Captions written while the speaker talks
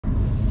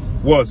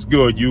What's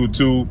good,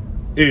 YouTube?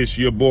 It's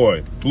your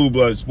boy, Blue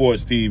Blood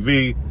Sports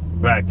TV,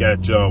 back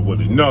at y'all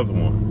with another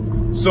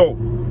one. So,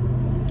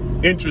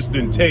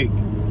 interesting take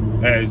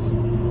as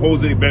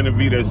Jose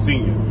Benavidez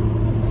Sr.,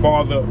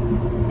 father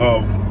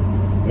of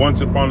once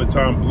upon a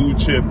time blue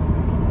chip,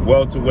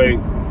 welterweight,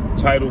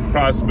 title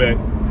prospect,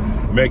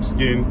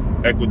 Mexican,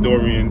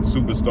 Ecuadorian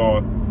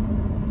superstar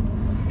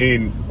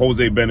in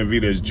Jose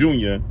Benavidez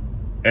Jr.,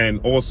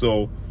 and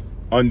also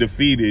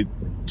undefeated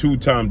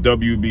two-time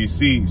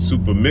WBC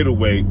super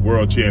middleweight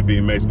world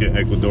champion, Mexican,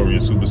 Ecuadorian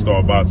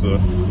superstar boxer,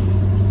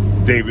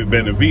 David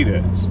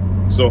Benavidez.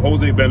 So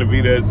Jose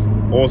Benavidez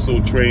also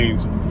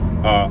trains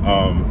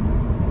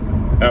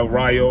El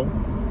Rayo,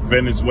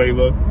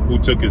 Venezuela, who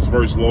took his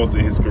first loss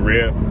in his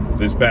career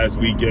this past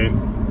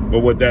weekend.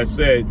 But with that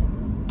said,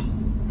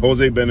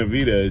 Jose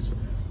Benavidez,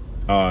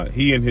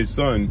 he and his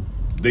son,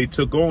 they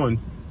took on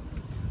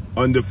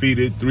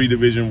undefeated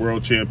three-division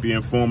world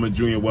champion, former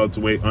junior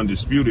welterweight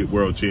undisputed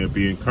world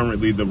champion,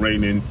 currently the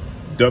reigning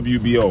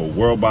WBO,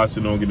 World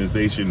Boxing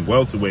Organization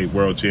welterweight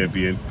world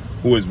champion,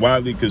 who is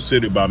widely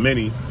considered by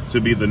many to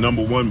be the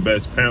 #1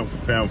 best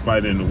pound-for-pound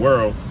fighter in the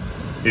world,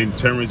 in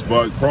Terence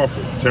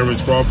Crawford.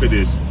 Terence Crawford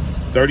is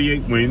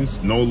 38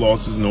 wins, no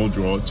losses, no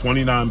draw,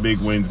 29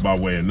 big wins by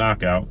way of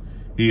knockout.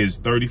 He is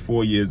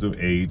 34 years of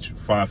age,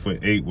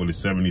 5'8" with a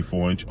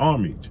 74-inch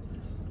arm reach.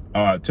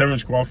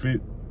 Terence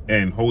Crawford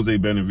and Jose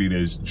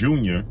Benavidez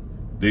Jr.,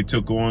 they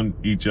took on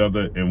each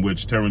other, in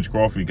which Terence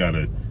Crawford got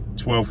a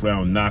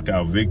 12th-round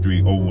knockout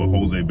victory over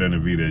Jose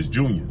Benavidez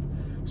Jr.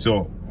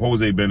 So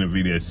Jose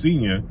Benavidez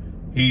Sr.,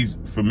 he's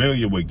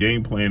familiar with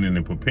game planning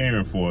and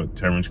preparing for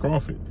Terence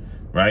Crawford,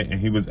 right? And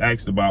he was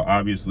asked about,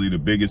 obviously, the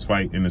biggest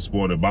fight in the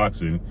sport of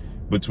boxing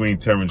between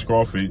Terence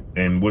Crawford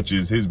and which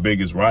is his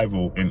biggest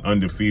rival in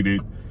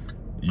undefeated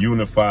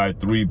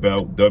unified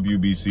three-belt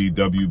WBC,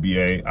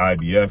 WBA,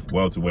 IBF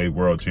welterweight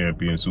world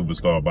champion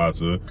superstar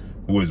boxer,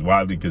 who is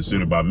widely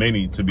considered by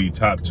many to be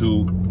top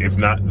 2, if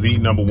not the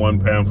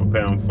 #1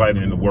 pound-for-pound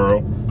fighter in the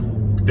world.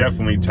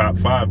 Definitely top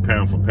 5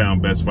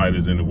 pound-for-pound best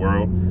fighters in the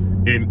world,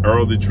 in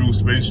Errol the True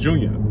Spence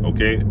Jr.,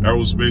 okay?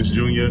 Errol Spence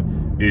Jr.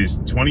 is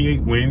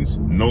 28 wins,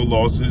 no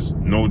losses,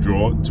 no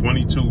draw,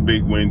 22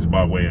 big wins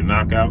by way of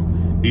knockout.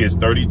 He is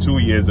 32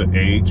 years of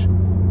age,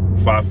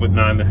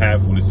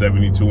 5'9.5" with a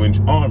 72-inch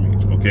arm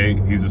reach, okay?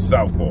 He's a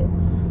southpaw.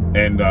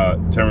 And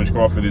Terence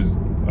Crawford is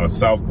a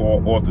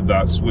southpaw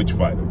orthodox switch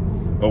fighter.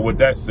 But with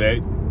that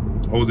said,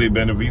 Jose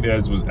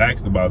Benavidez was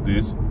asked about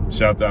this.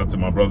 Shout out to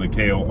my brother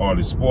KO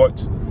Artist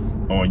Sports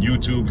on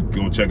YouTube.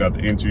 Go check out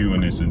the interview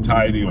in its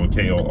entirety on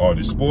KO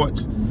Artist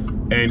Sports.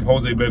 And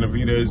Jose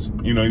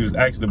Benavidez, you know, he was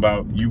asked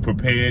about, you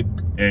prepared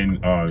and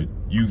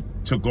you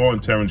took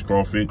on Terence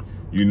Crawford.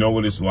 You know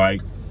what it's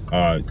like.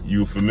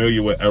 You're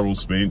familiar with Errol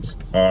Spence.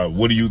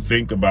 What do you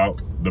think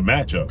about the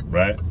matchup,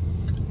 right?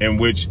 In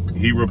which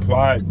he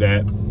replied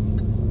that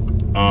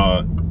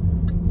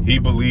he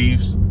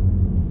believes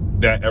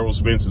that Errol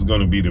Spence is going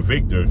to be the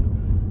victor,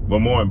 but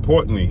more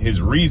importantly, his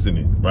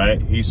reasoning,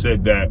 right? He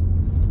said that,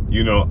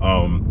 you know,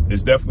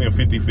 it's definitely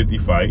a 50-50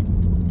 fight.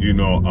 You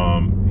know,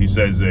 he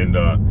says, and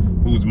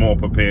who's more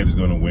prepared is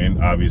going to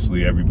win.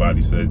 Obviously,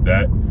 everybody says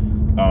that.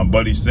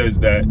 But he says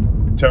that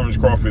Terence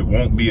Crawford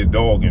won't be a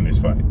dog in this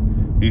fight.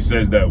 He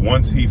says that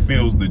once he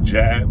feels the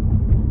jab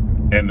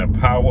and the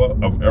power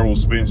of Errol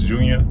Spence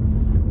Jr.,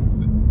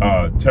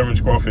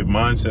 Terence Crawford's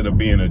mindset of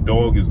being a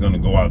dog is going to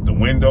go out the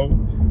window,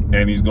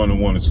 and he's going to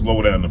want to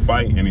slow down the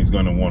fight, and he's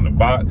going to want to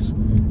box.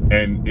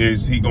 And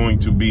is he going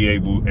to be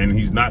able, and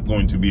he's not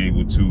going to be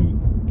able to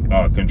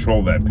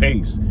control that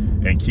pace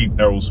and keep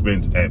Errol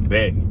Spence at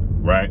bay,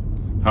 right?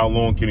 How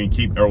long can he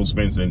keep Errol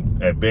Spence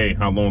at bay?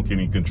 How long can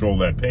he control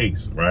that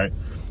pace, right?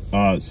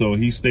 So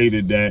he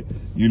stated that,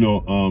 you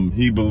know,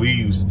 he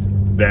believes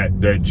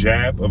that that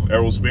jab of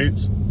Errol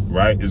Spence,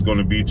 right, is going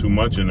to be too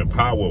much, and the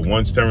power,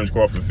 once Terence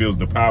Crawford feels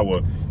the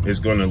power, is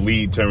going to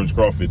lead Terence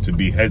Crawford to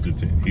be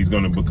hesitant. He's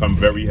going to become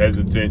very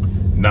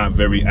hesitant, not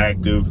very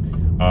active,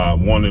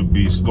 want to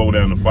be slow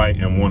down the fight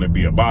and want to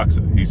be a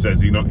boxer. He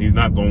says he's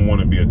not going to want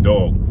to be a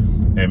dog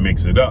and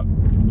mix it up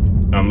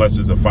unless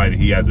it's a fight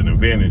he has an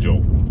advantage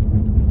over.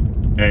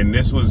 And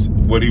this was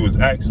what he was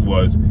asked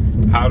was,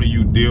 how do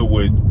you deal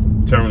with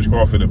Terence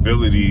Crawford's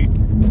ability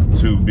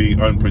to be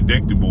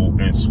unpredictable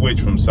and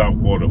switch from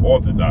southpaw to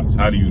orthodox?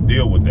 How do you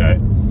deal with that?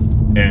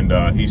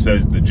 And he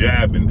says the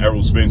jab, and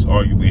Errol Spence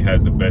arguably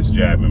has the best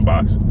jab in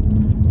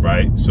boxing,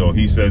 right? So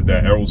he says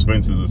that Errol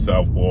Spence is a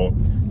southpaw.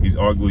 He's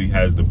arguably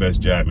has the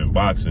best jab in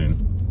boxing,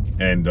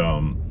 and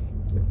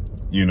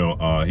you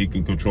know, he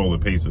can control the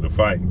pace of the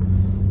fight,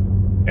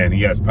 and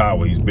he has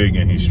power. He's big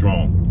and he's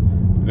strong.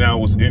 Now,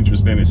 what's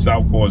interesting is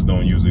southpaws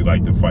don't usually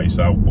like to fight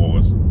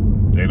southpaws.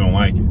 They don't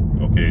like it.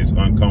 Okay, it's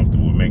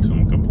uncomfortable. It makes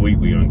them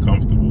completely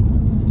uncomfortable.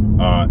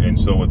 And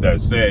so with that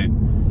said,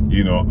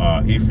 you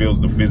know, he feels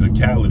the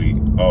physicality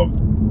of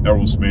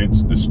Errol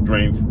Spence, the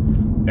strength,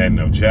 and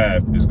the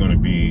jab is going to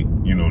be,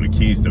 you know, the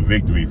keys to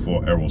victory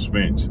for Errol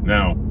Spence.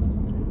 Now,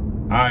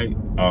 I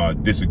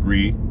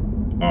disagree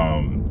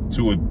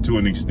to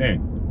an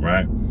extent,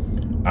 right?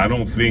 I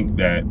don't think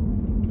that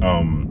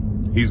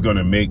he's going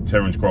to make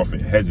Terence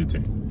Crawford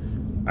hesitant.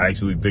 I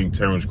actually think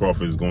Terence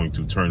Crawford is going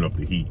to turn up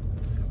the heat.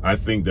 I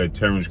think that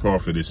Terence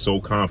Crawford is so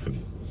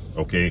confident,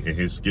 okay, in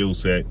his skill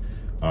set,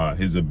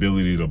 his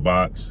ability to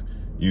box,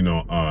 you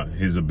know,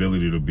 his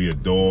ability to be a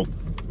dog,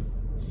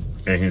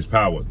 and his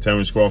power.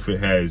 Terence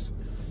Crawford has,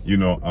 you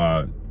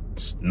know,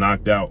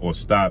 knocked out or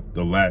stopped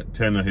the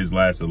 10 of his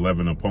last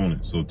 11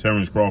 opponents. So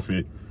Terence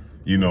Crawford,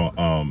 you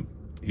know,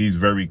 he's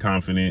very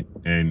confident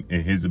in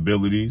his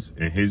abilities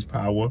and his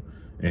power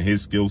and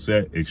his skill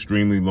set,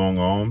 extremely long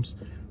arms.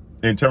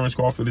 And Terence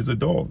Crawford is a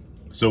dog.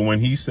 So when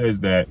he says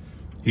that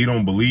he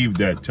don't believe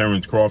that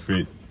Terence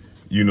Crawford,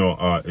 you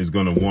know, is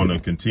going to want to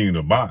continue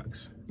to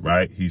box,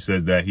 right? He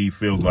says that he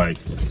feels like,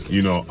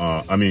 you know,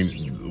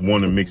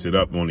 want to mix it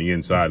up on the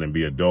inside and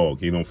be a dog.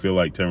 He don't feel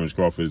like Terence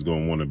Crawford is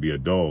going to want to be a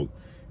dog.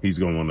 He's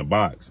going to want to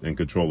box and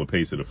control the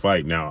pace of the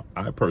fight. Now,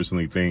 I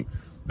personally think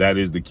that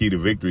is the key to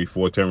victory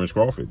for Terence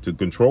Crawford, to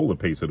control the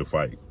pace of the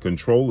fight,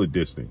 control the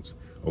distance.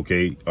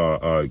 Okay,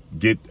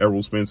 get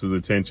Errol Spence's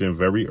attention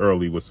very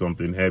early with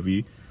something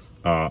heavy,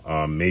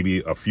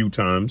 maybe a few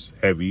times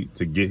heavy,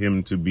 to get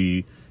him to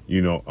be,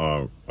 you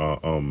know,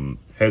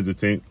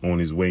 hesitant on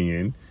his way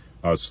in,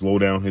 slow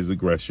down his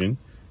aggression,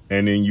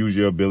 and then use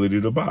your ability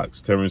to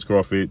box. Terence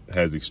Crawford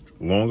has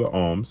longer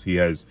arms. He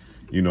has,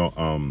 you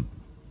know,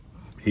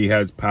 he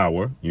has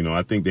power. You know,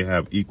 I think they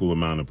have equal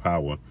amount of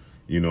power.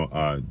 You know,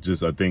 I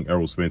think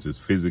Errol Spence is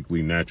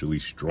physically, naturally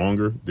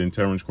stronger than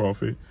Terence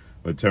Crawford.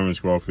 But Terence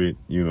Crawford,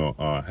 you know,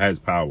 has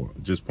power.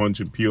 Just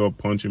pure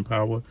punching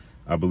power.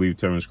 I believe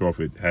Terence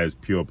Crawford has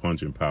pure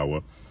punching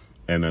power.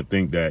 And I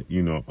think that,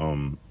 you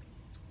know,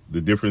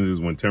 the difference is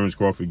when Terence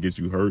Crawford gets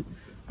you hurt,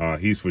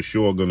 he's for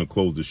sure going to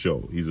close the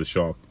show. He's a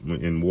shark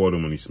in water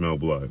when he smells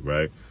blood,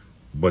 right?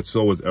 But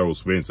so is Errol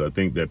Spence. I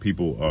think that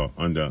people are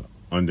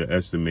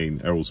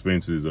underestimating Errol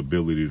Spence's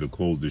ability to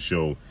close the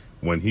show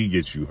when he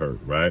gets you hurt,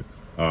 right?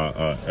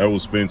 Errol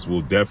Spence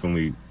will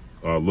definitely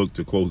look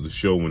to close the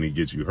show when he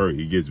gets you hurt.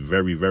 He gets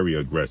very, very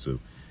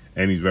aggressive,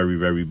 and he's very,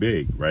 very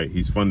big, right?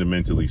 He's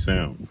fundamentally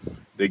sound.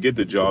 They get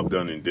the job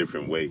done in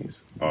different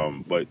ways.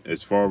 But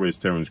as far as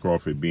Terence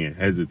Crawford being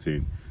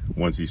hesitant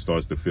once he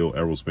starts to feel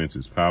Errol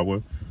Spence's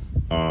power,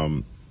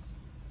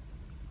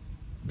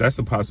 that's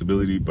a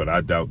possibility, but I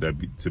doubt that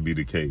to be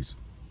the case.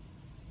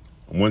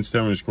 Once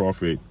Terence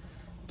Crawford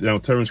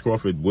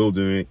will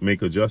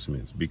make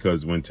adjustments,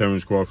 because when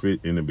Terence Crawford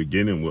in the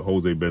beginning with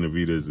Jose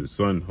Benavidez'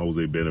 son,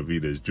 Jose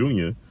Benavidez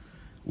Jr.,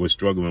 was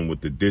struggling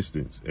with the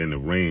distance and the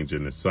range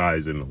and the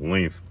size and the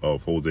length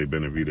of Jose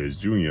Benavidez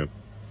Jr.,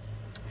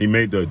 he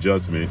made the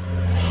adjustment,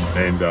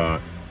 and,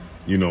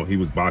 you know, he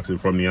was boxing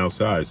from the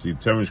outside. See,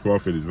 Terence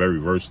Crawford is very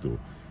versatile.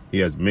 He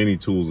has many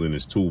tools in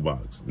his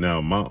toolbox.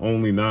 Now, my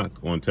only knock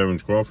on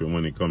Terence Crawford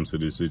when it comes to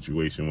this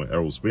situation with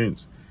Errol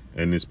Spence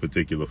and this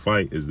particular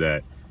fight is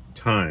that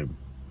time.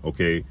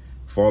 Okay,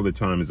 Father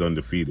Time is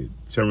undefeated.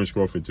 Terence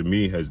Crawford, to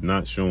me, has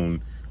not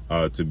shown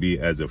to be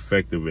as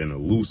effective and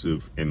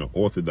elusive in the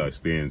orthodox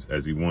stance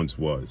as he once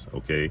was.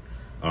 Okay,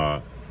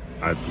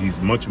 he's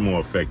much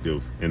more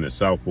effective in the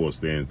southpaw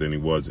stance than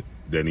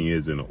he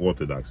is in the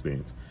orthodox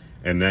stance,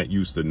 and that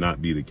used to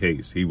not be the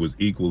case. He was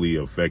equally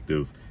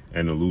effective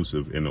and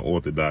elusive in the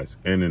orthodox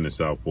and in the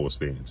southpaw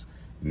stance.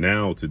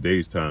 Now,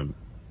 today's time,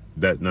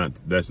 that's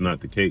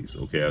not the case.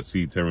 Okay, I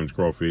see Terence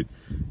Crawford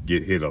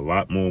get hit a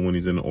lot more when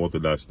he's in the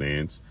orthodox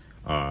stance.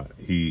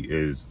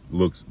 He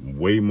looks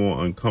way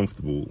more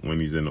uncomfortable when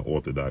he's in the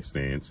orthodox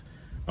stance.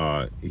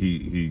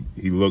 He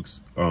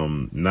looks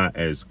not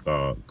as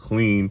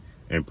clean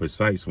and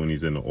precise when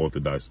he's in the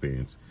orthodox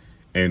stance,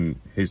 and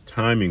his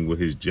timing with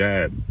his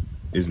jab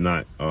is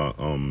not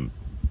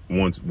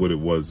once what it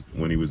was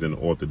when he was in the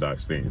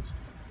orthodox stance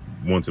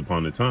once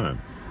upon a time.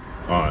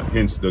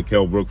 Hence the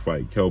Kell Brook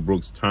fight. Kell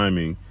Brook's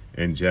timing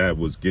and jab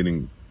was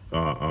getting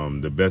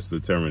the best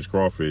of Terence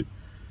Crawford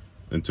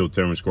until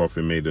Terence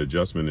Crawford made the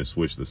adjustment and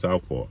switched to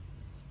southpaw.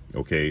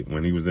 Okay,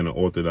 when he was in an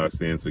orthodox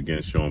stance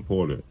against Sean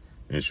Porter,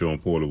 and Sean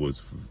Porter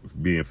was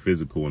being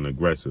physical and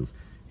aggressive,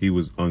 he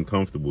was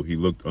uncomfortable. He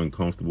looked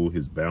uncomfortable.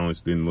 His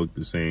balance didn't look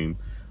the same.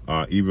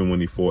 Even when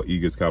he fought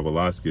Igor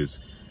Kavalauskas,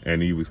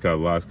 and Igor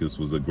Kavalauskas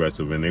was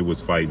aggressive, and they was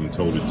fighting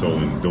toe-to-toe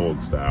in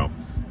dog style,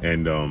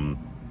 and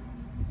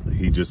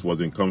he just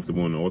wasn't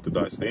comfortable in the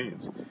orthodox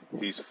stance.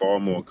 He's far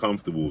more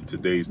comfortable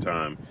today's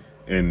time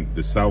in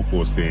the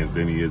southpaw stance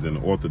than he is in the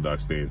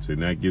orthodox stance,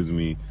 and that gives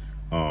me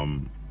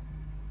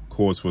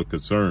cause for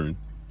concern,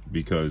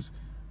 because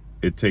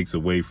it takes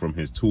away from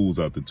his tools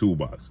out the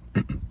toolbox.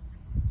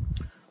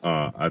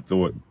 I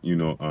thought, you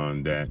know,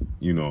 that,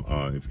 you know,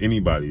 if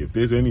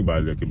there's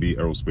anybody that could beat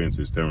Errol Spence,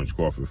 it's Terence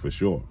Crawford for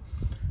sure.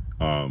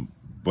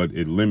 But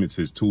it limits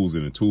his tools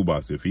in the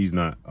toolbox if he's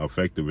not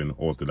effective in the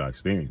orthodox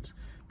stance,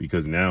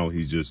 because now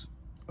he's just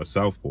a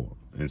southpaw,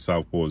 and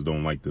southpaws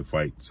don't like to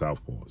fight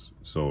southpaws.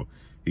 So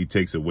he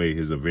takes away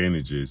his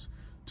advantages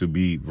to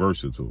be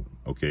versatile,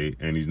 okay?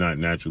 And he's not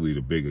naturally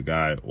the bigger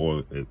guy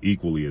or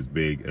equally as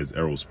big as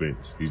Errol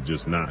Spence. He's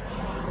just not,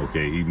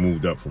 okay? He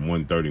moved up from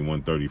 130,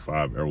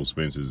 135. Errol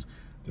Spence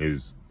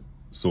is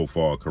so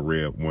far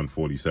career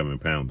 147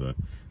 pounder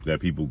that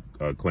people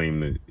claim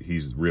that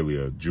he's really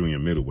a junior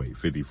middleweight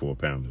 54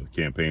 pounder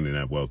campaigning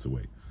at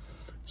welterweight.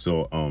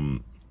 So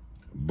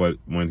but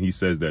when he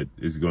says that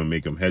it's going to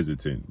make him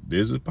hesitant,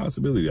 there's a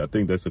possibility. I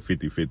think that's a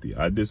 50-50.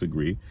 I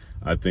disagree.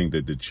 I think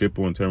that the chip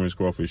on Terence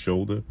Crawford's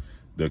shoulder,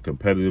 the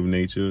competitive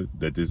nature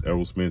that this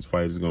Errol Spence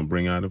fight is going to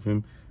bring out of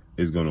him,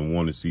 is going to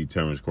want to see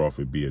Terence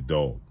Crawford be a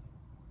dog.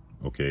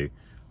 Okay?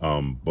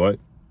 But,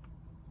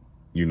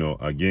 you know,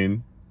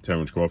 again,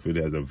 Terence Crawford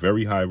has a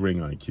very high ring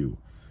IQ.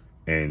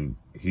 And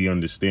he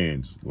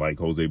understands, like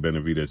Jose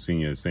Benavidez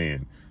Sr. is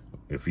saying,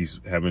 if he's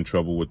having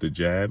trouble with the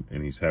jab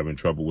and he's having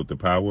trouble with the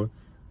power,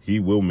 he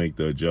will make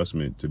the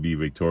adjustment to be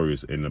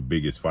victorious in the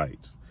biggest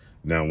fights.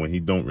 Now, when he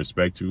don't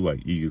respect you,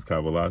 like Igor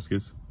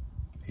Kavalauskas,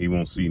 he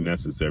won't see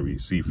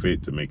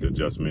fit to make an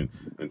adjustment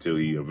until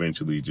he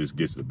eventually just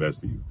gets the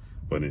best of you.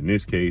 But in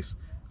this case,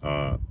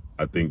 I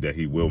think that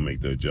he will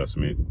make the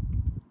adjustment.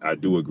 I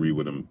do agree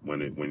with him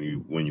when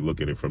you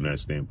look at it from that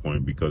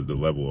standpoint, because the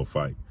level of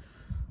fight.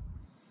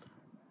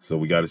 So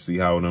we got to see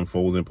how it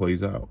unfolds and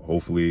plays out.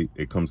 Hopefully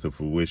it comes to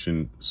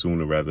fruition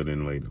sooner rather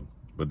than later.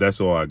 But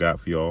that's all I got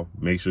for y'all.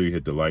 Make sure you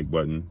hit the like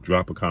button.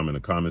 Drop a comment in the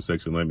comment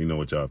section. Let me know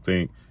what y'all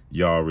think.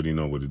 Y'all already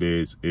know what it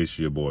is. It's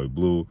your boy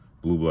Blue,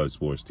 Blue Blood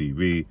Sports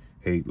TV.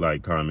 Hate,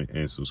 like, comment,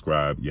 and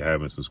subscribe. You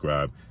haven't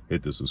subscribed,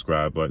 hit the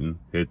subscribe button,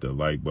 hit the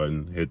like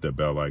button, hit the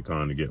bell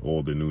icon to get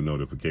all the new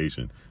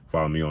notifications.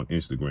 Follow me on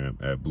Instagram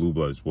at Blue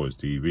Blood Sports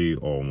TV,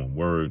 all one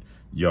word.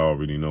 Y'all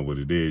already know what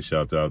it is.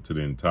 Shout out to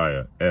the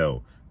entire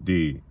LDBC.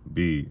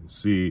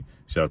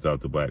 Shout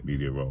out to Black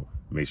Media Row.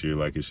 Make sure you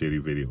like and share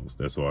these videos.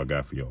 That's all I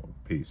got for y'all.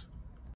 Peace.